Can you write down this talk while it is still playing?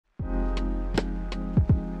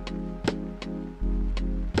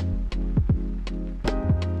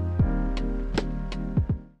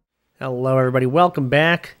Hello, everybody. Welcome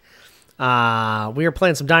back. We are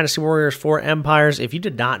playing some Dynasty Warriors 4 Empires. If you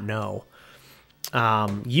did not know,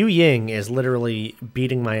 Yu Ying is literally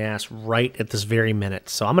beating my ass right at this very minute.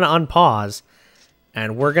 So I'm going to unpause,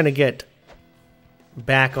 and we're going to get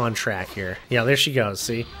back on track here. Yeah, there she goes.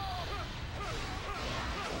 See?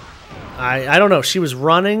 I don't know. She was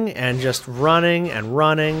running and just running and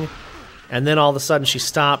running, and then all of a sudden she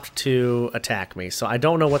stopped to attack me. So I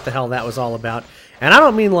don't know what the hell that was all about. And I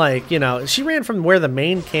don't mean like, you know, she ran from where the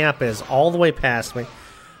main camp is all the way past me,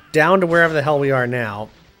 down to wherever the hell we are now.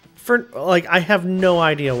 For, like, I have no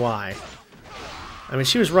idea why. I mean,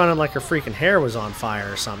 she was running like her freaking hair was on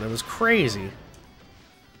fire or something. It was crazy.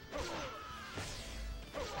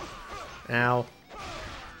 Ow.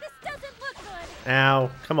 This doesn't look good.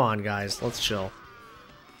 Ow. Come on, guys. Let's chill.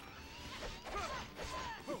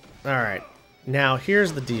 Alright. Now,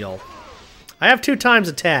 here's the deal. I have 2 times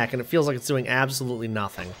attack, and it feels like it's doing absolutely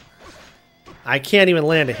nothing. I can't even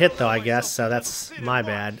land a hit, though, I guess, so that's my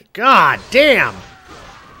bad. God damn!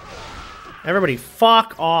 Everybody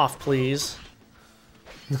fuck off, please.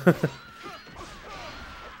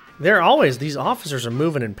 They're always... These officers are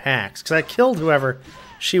moving in packs, because I killed whoever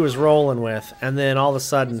she was rolling with, and then all of a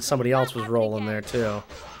sudden somebody else was rolling there, too.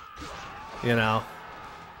 You know?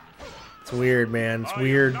 It's weird, man. It's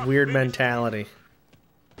weird mentality.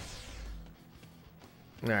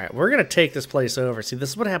 Alright, we're going to take this place over. See, this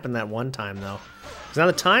is what happened that one time, though. Because now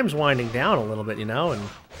the time's winding down a little bit, you know, and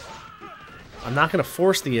I'm not going to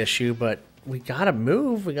force the issue, but we got to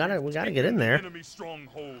move. We got to get in there.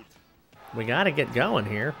 We got to get going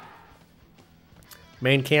here.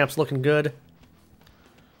 Main camp's looking good.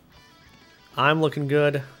 I'm looking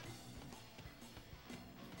good.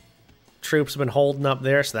 Troops have been holding up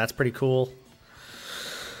there, so that's pretty cool.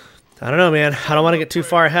 I don't know, man. I don't want to get too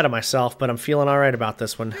far ahead of myself, but I'm feeling all right about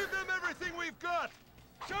this one. Give them everything we've got.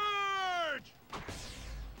 Charge!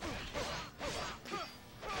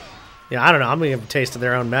 Yeah, I don't know. I'm gonna give them a taste of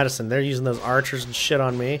their own medicine. They're using those archers and shit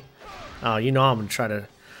on me. Oh, you know I'm gonna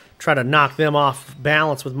try to knock them off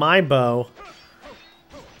balance with my bow.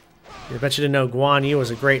 I bet you didn't know Guan Yu was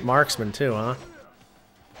a great marksman too,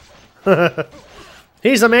 huh?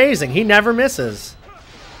 He's amazing. He never misses.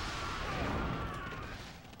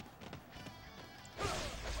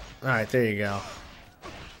 Alright, there you go.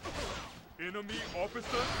 Enemy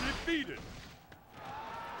officer defeated.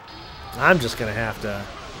 I'm just gonna have to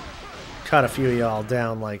cut a few of y'all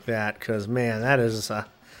down like that, because, man, that is a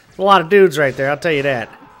lot of dudes right there, I'll tell you that.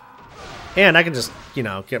 And I can just, you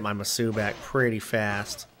know, get my Masu back pretty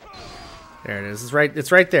fast. There it is. It's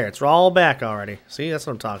right there. It's all back already. See, that's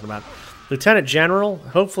what I'm talking about. Lieutenant General,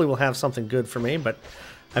 hopefully will have something good for me, but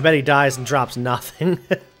I bet he dies and drops nothing.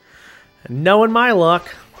 Knowing my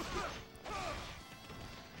luck.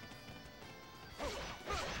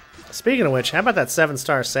 Speaking of which, how about that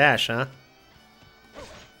 7-star sash, huh?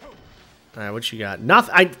 Alright, what you got?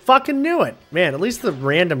 Nothing. I fucking knew it. Man, at least the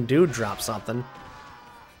random dude dropped something.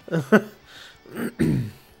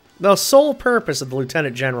 The sole purpose of the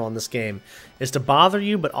Lieutenant General in this game is to bother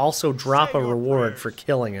you, but also drop a reward for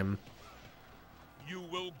killing him. You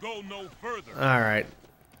will go no further. Alright.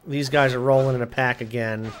 These guys are rolling in a pack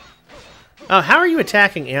again. Oh, how are you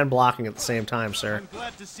attacking and blocking at the same time, sir? I'm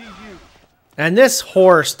glad to see you. And this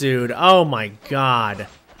horse, dude. Oh my god.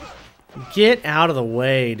 Get out of the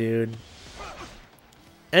way, dude.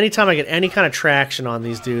 Anytime I get any kind of traction on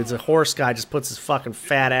these dudes, a horse guy just puts his fucking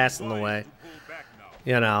fat ass in the way.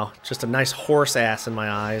 You know, just a nice horse ass in my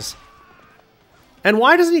eyes. And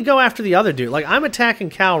why doesn't he go after the other dude? Like, I'm attacking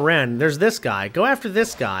Cao Ren. There's this guy. Go after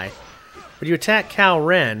this guy. But you attack Cao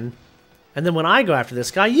Ren, and then when I go after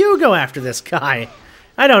this guy, you go after this guy.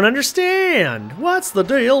 I don't understand. What's the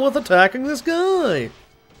deal with attacking this guy?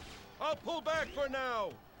 I'll pull back for now.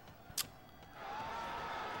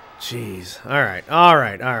 Jeez.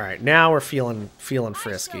 Alright. Now we're feeling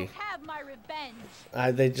frisky. I shall have my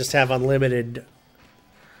revenge. They just have unlimited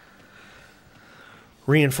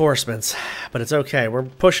reinforcements. But it's okay. We're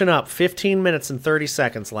pushing up. 15 minutes and 30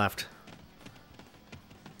 seconds left.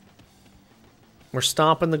 We're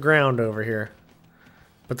stomping the ground over here.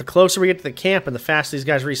 But the closer we get to the camp and the faster these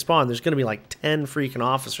guys respawn, there's going to be like 10 freaking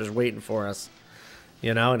officers waiting for us.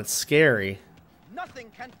 You know, and it's scary.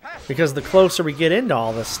 Nothing can pass. Because the closer we get into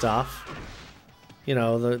all this stuff, you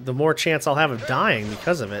know, the more chance I'll have of dying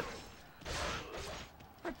because of it.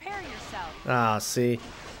 Prepare yourself. Ah, see.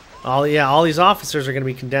 All these officers are going to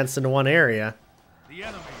be condensed into one area. The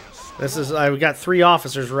enemy is This is, we got 3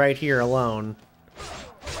 officers right here alone.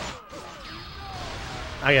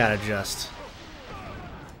 I gotta just...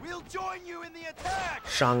 We'll join you in the attack.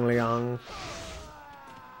 Shangliang.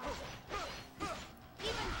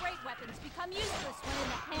 Even great weapons I'm useless when in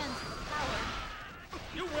the hands of the coward.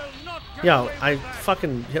 You will not get Yo, away I with that.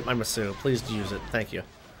 fucking hit my Masu. Please use it. Thank you.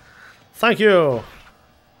 Thank you!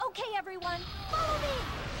 Okay, everyone, follow me.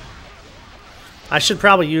 I should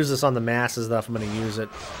probably use this on the masses, though, if I'm going to use it.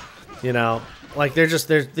 You know? Like, there's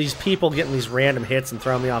these people getting these random hits and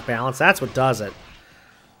throwing me off balance. That's what does it.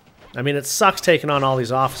 I mean, it sucks taking on all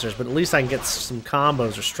these officers, but at least I can get some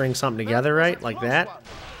combos or string something together, right? Like that.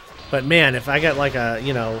 But man, if I get like a,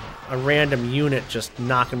 you know, a random unit just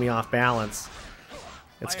knocking me off balance,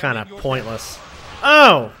 it's kind of pointless.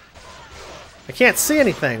 Oh! I can't see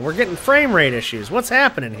anything. We're getting frame rate issues. What's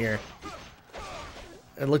happening here?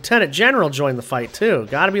 A Lieutenant General joined the fight, too.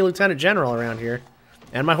 Gotta be a Lieutenant General around here.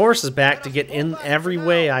 And my horse is back to get in every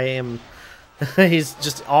way I am. He's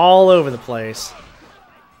just all over the place.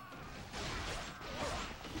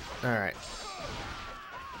 Alright.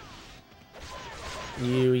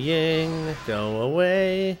 Yu Ying, go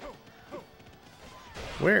away.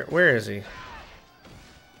 Where is he?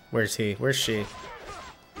 Where's he? Where's she?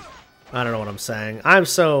 I don't know what I'm saying. I'm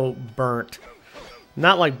so burnt.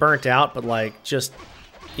 Not like burnt out, but like just,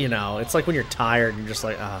 you know, it's like when you're tired and you're just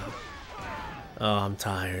like, oh, I'm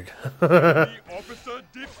tired. Officer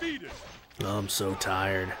defeated. I'm so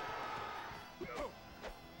tired.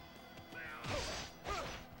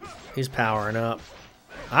 He's powering up.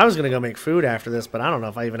 I was gonna go make food after this, but I don't know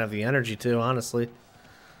if I even have the energy to, honestly.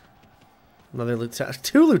 Another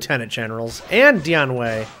two lieutenant generals and Dian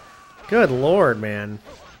Wei. Good lord, man.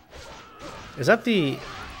 Is that the...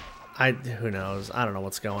 who knows? I don't know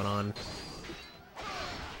what's going on.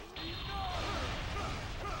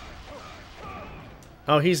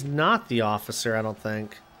 Oh, he's not the officer, I don't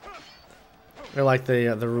think. Or like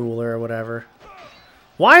the ruler or whatever.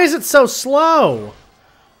 Why is it so slow?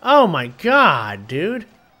 Oh my god, dude.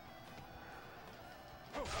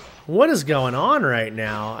 What is going on right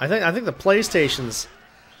now? I think the PlayStation's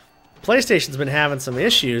been having some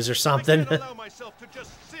issues or something.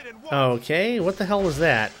 Okay, what the hell was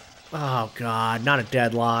that? Oh god, not a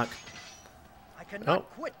deadlock. I cannot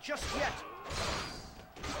quit just yet.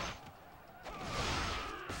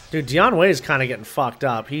 Dude, Dian Wei is kind of getting fucked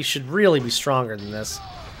up. He should really be stronger than this.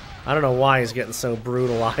 I don't know why he's getting so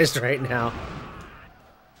brutalized right now.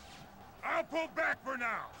 I'll pull back for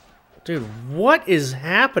now. Dude, what is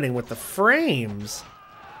happening with the frames?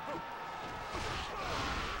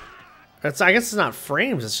 I guess it's not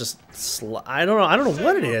frames. It's just I don't know. I don't know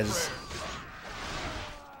what it is.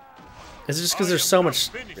 Is it just because there's so much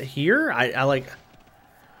here? I like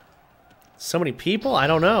so many people. I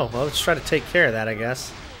don't know. Well, let's try to take care of that, I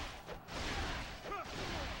guess.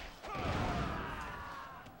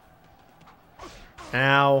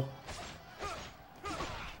 Ow.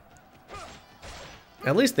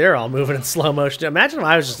 At least they're all moving in slow motion. Imagine if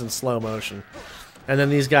I was just in slow motion. And then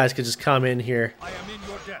these guys could just come in here. I am in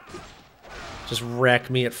your debt. Just wreck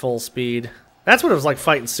me at full speed. That's what it was like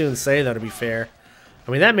fighting Sun Ce, though, to be fair.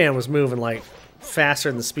 I mean, that man was moving, like, faster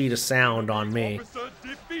than the speed of sound on me. Officer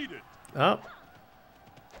defeated. Oh.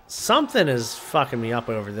 Something is fucking me up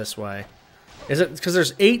over this way. Is it because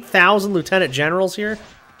there's 8,000 Lieutenant Generals here?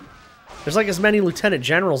 There's like as many Lieutenant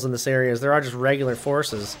Generals in this area as there are just regular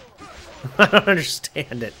forces. I don't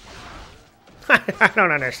understand it. I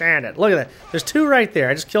don't understand it. Look at that. There's two right there.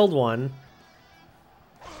 I just killed one.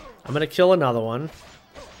 I'm gonna kill another one.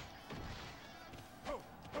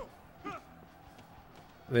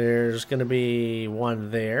 There's gonna be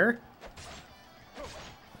one there.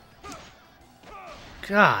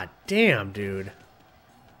 God damn, dude.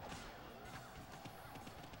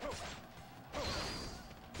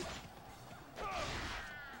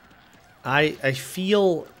 I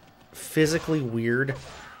feel physically weird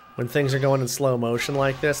when things are going in slow motion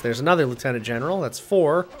like this. There's another Lieutenant General. That's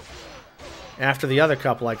 4. After the other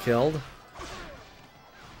couple I killed.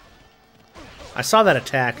 I saw that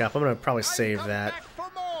attack up. I'm going to probably save that.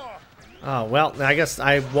 Oh, well, I guess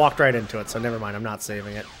I walked right into it, so never mind. I'm not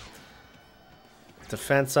saving it.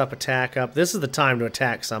 Defense up, attack up. This is the time to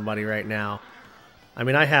attack somebody right now. I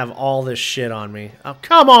mean, I have all this shit on me. Oh,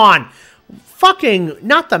 come on! Fucking,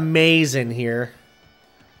 not the maze in here.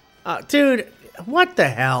 Dude, what the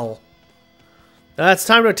hell? It's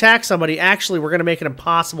time to attack somebody. Actually, we're going to make it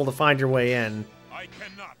impossible to find your way in. I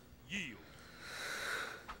cannot yield.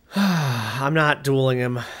 I'm not dueling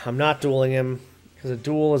him. I'm not dueling him. Because a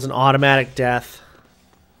duel is an automatic death.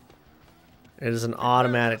 It is an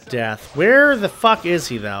automatic death. Where the fuck is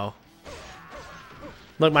he, though?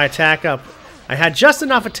 Look, my attack up. I had just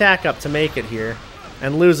enough attack up to make it here.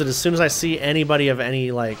 And lose it as soon as I see anybody of any,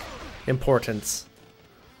 like, importance.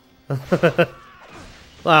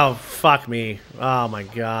 Oh, fuck me. Oh, my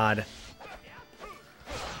God.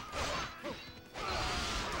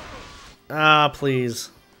 Ah, please.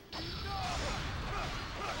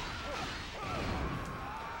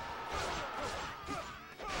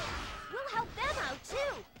 We'll help them out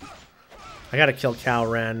too. I gotta kill Cal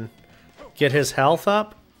Ren. Get his health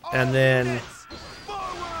up, and then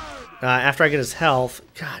after I get his health,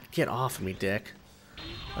 God, get off of me, dick.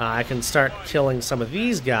 I can start killing some of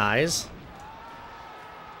these guys.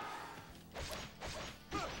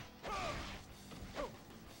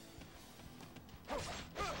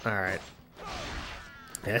 Alright.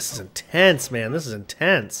 Yeah, this is intense, man. This is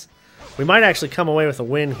intense. We might actually come away with a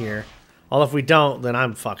win here. Although if we don't, then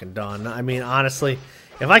I'm fucking done. I mean, honestly,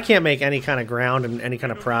 if I can't make any kind of ground and any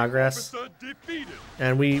kind of progress,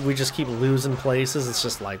 and we just keep losing places, it's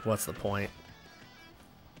just like, what's the point?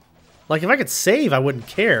 Like, if I could save, I wouldn't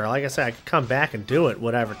care. Like I said, I could come back and do it,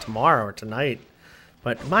 whatever, tomorrow or tonight.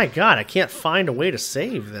 But, my God, I can't find a way to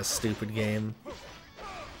save this stupid game.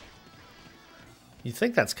 You'd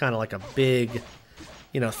think that's kind of like a big,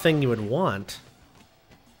 you know, thing you would want.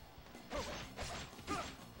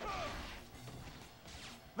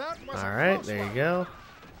 Alright, there you go.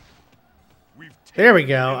 There we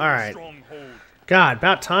go, alright. God,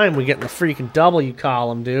 about time we get in the freaking W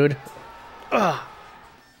column, dude. Ugh.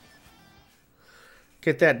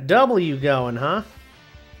 Get that W going, huh?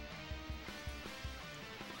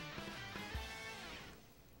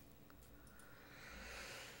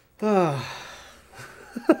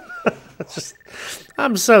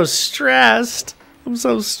 I'm so stressed. I'm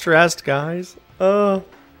so stressed, guys.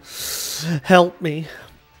 Help me.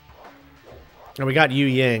 And we got Yu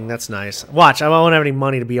Ying. That's nice. Watch, I won't have any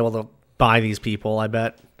money to be able to buy these people, I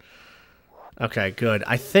bet. Okay, good.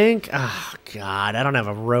 I think... Oh, God, I don't have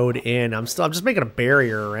a road in. I'm just making a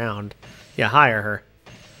barrier around. Yeah, hire her.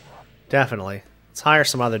 Definitely. Let's hire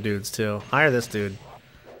some other dudes, too. Hire this dude.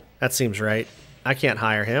 That seems right. I can't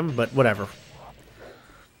hire him, but whatever.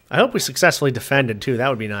 I hope we successfully defended, too. That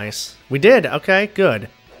would be nice. We did! Okay, good.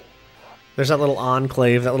 There's that little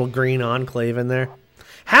enclave, that little green enclave in there.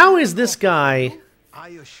 How is this guy... I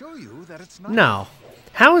assure you that it's not. No.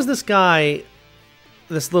 How is this guy,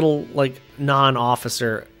 this little, like,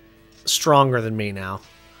 non-officer, stronger than me now?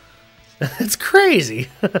 It's crazy.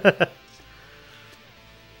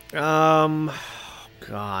 God.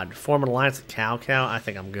 Form an alliance with Cow Cow? I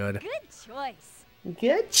think I'm good. Good choice.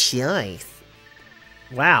 Good choice.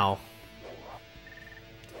 Wow.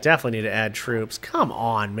 Definitely need to add troops. Come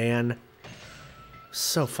on, man.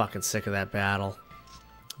 So fucking sick of that battle.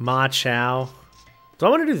 Ma Chao. Do I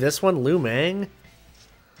want to do this one? Lu Meng?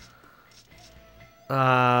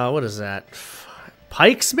 What is that?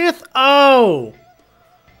 Pikesmith? Oh!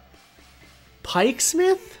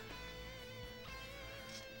 Pikesmith?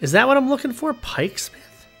 Is that what I'm looking for? Pikesmith?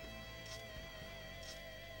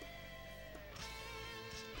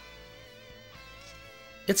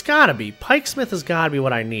 It's gotta be. Pikesmith has gotta be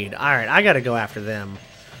what I need. Alright, I gotta go after them.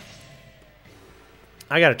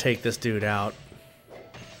 I gotta take this dude out.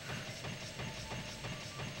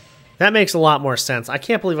 That makes a lot more sense. I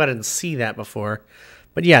can't believe I didn't see that before.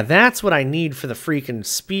 But yeah, that's what I need for the freaking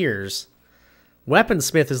spears.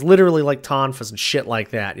 Weaponsmith is literally like Tonfas and shit like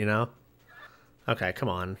that, you know? Okay, come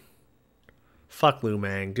on. Fuck Lu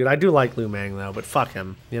Meng. Dude, I do like Lu Meng, though, but fuck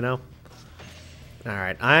him, you know?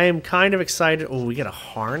 Alright, I'm kind of excited. Oh, we get a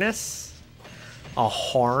harness? A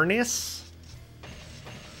harness?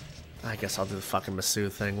 I guess I'll do the fucking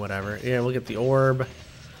Masu thing, whatever. Yeah, we'll get the orb.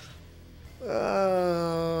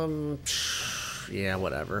 Yeah,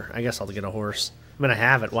 whatever. I guess I'll get a horse. I mean, I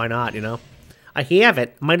have it. Why not, you know? I have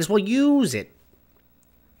it. Might as well use it.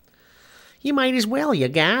 You might as well. You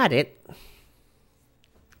got it.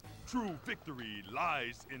 True victory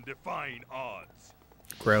lies in defying odds.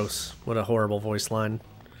 Gross. What a horrible voice line.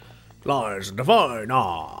 Lies in defying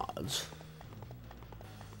odds.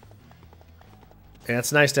 Yeah,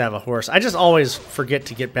 it's nice to have a horse. I just always forget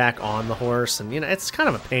to get back on the horse, and you know, it's kind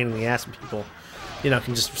of a pain in the ass when people, you know,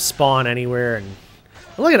 can just spawn anywhere. And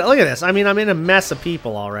look at this. I mean, I'm in a mess of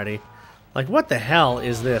people already. Like, what the hell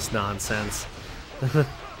is this nonsense?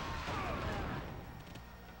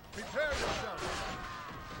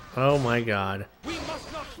 Oh my God.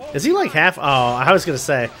 Is he like half? Oh, I was gonna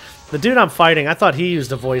say, the dude I'm fighting, I thought he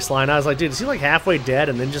used a voice line. I was like, dude, is he like halfway dead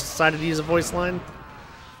and then just decided to use a voice line?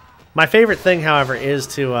 My favorite thing, however, is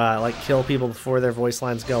to like kill people before their voice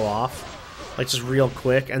lines go off, like just real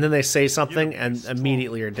quick, and then they say something and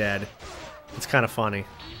immediately are dead. It's kind of funny.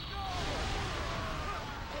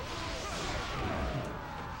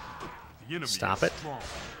 Stop it.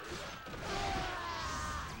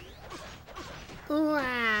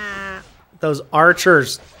 Those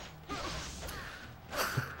archers.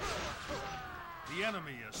 The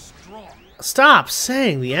enemy is strong. Stop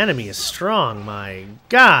saying the enemy is strong. My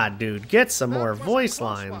God, dude. Get some more voice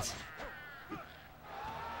lines.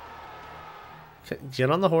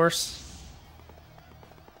 Get on the horse.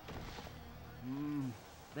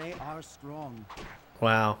 They are strong.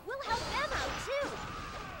 Wow. We'll help them out too.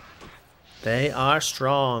 They are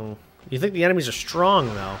strong. You think the enemies are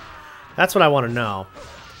strong, though? That's what I want to know.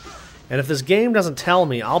 And if this game doesn't tell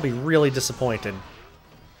me, I'll be really disappointed.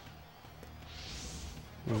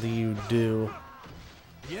 You do.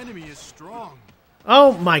 The enemy is strong.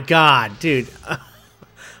 Oh my God, dude. I'm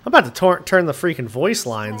about to turn the freaking voice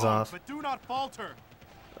lines off. But do not falter.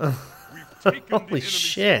 We've taken the Holy enemy's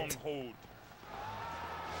shit. stronghold.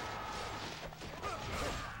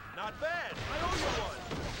 Not bad. I owe you one.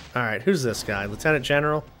 Alright, who's this guy? Lieutenant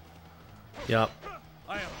General? Yup.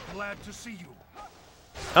 I am glad to see you.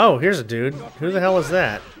 Oh, here's a dude. Who the hell is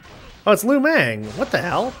that? Oh, it's Liu Mang. What the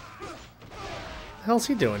hell? What the hell's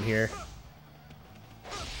he doing here?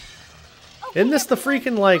 Isn't this the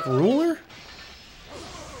freaking, like, ruler?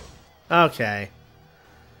 Okay.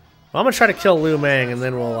 Well, I'm gonna try to kill Liu Mang and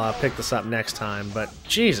then we'll pick this up next time, but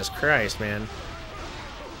Jesus Christ, man.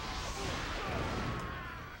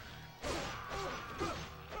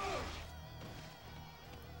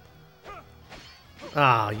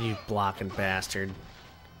 Oh, you blocking bastard.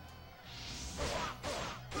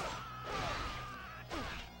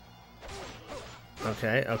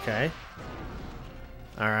 Okay, okay.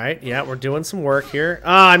 Alright, yeah, we're doing some work here.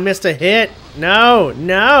 Oh, I missed a hit! No,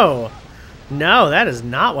 no! No, that is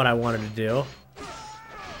not what I wanted to do.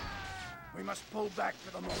 We must pull back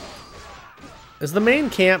for the moment. Is the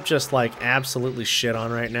main camp just, like, absolutely shit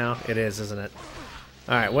on right now? It is, isn't it?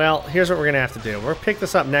 Alright, well, here's what we're gonna have to do. We'll pick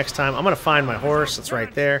this up next time. I'm gonna find my horse. It's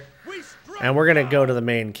right there. And we're gonna go to the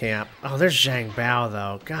main camp. Oh, there's Zhang Bao,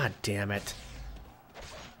 though. God damn it.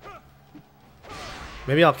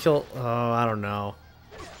 Maybe I'll kill... Oh, I don't know.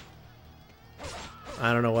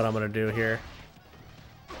 I don't know what I'm gonna do here.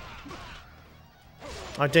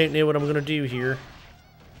 I don't know what I'm gonna do here.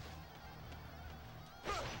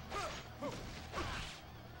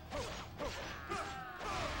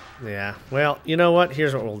 Yeah, well, you know what?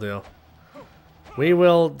 Here's what we'll do. We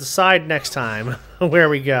will decide next time where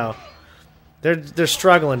we go. They're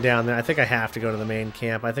struggling down there. I think I have to go to the main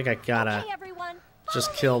camp. I think I gotta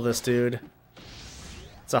just kill this dude.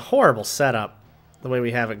 It's a horrible setup, the way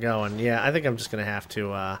we have it going. Yeah, I think I'm just gonna have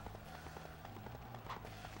to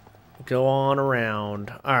go on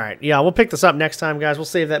around. Alright, yeah, we'll pick this up next time, guys. We'll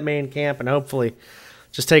save that main camp and hopefully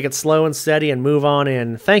just take it slow and steady and move on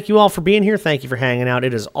in. Thank you all for being here. Thank you for hanging out.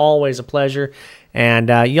 It is always a pleasure. And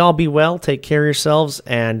y'all be well. Take care of yourselves.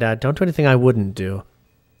 And don't do anything I wouldn't do.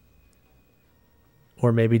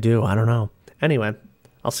 Or maybe do. I don't know. Anyway,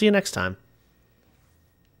 I'll see you next time.